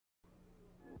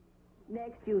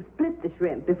Next, you split the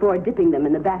shrimp before dipping them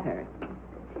in the batter.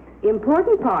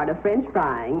 Important part of French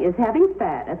frying is having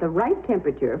fat at the right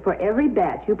temperature for every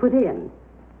batch you put in.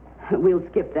 We'll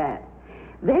skip that.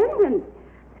 Then when...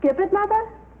 Skip it, Mother?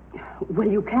 Well,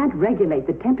 you can't regulate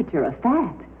the temperature of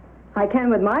fat. I can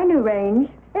with my new range.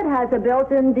 It has a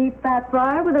built-in deep fat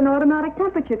fryer with an automatic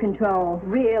temperature control.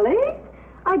 Really?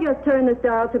 I just turn this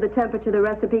dial to the temperature the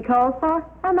recipe calls for,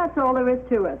 and that's all there is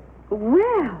to it.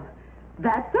 Well,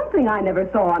 that's something I never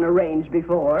saw on a range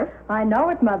before. I know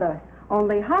it, Mother.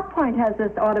 Only Hot Point has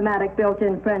this automatic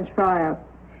built-in French fryer.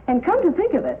 And come to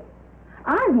think of it,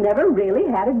 I've never really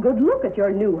had a good look at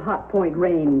your new Hot Point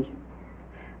range.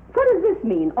 What does this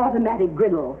mean, automatic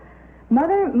griddle?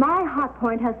 Mother, my Hot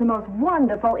Point has the most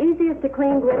wonderful, easiest to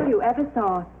clean griddle you ever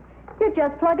saw. You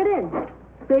just plug it in.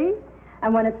 See?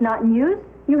 And when it's not in use,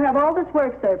 you have all this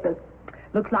work surface.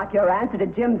 Looks like your answer to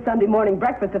Jim's Sunday morning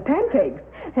breakfast of pancakes.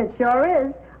 It sure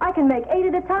is. I can make 8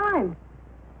 at a time.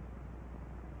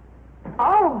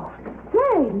 Oh,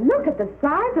 say, look at the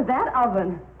size of that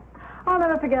oven. I'll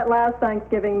never forget last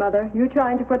Thanksgiving, Mother. You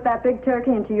trying to put that big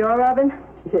turkey into your oven?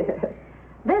 Yes.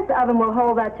 This oven will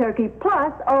hold that turkey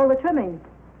plus all the trimmings.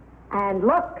 And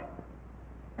look.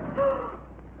 2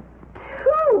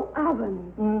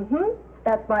 ovens. Mm-hmm.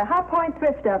 That's my Hot Point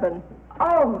thrift oven.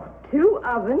 Oh, 2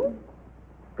 ovens?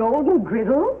 Golden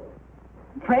griddle?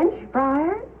 French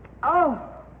fryer? Oh,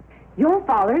 your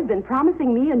father's been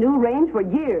promising me a new range for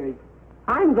years.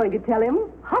 I'm going to tell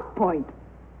him Hot Point.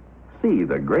 See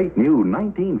the great new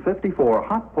 1954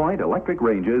 Hot Point electric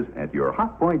ranges at your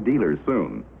Hot Point dealers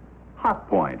soon. Hot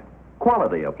Point,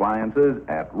 quality appliances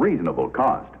at reasonable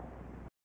cost.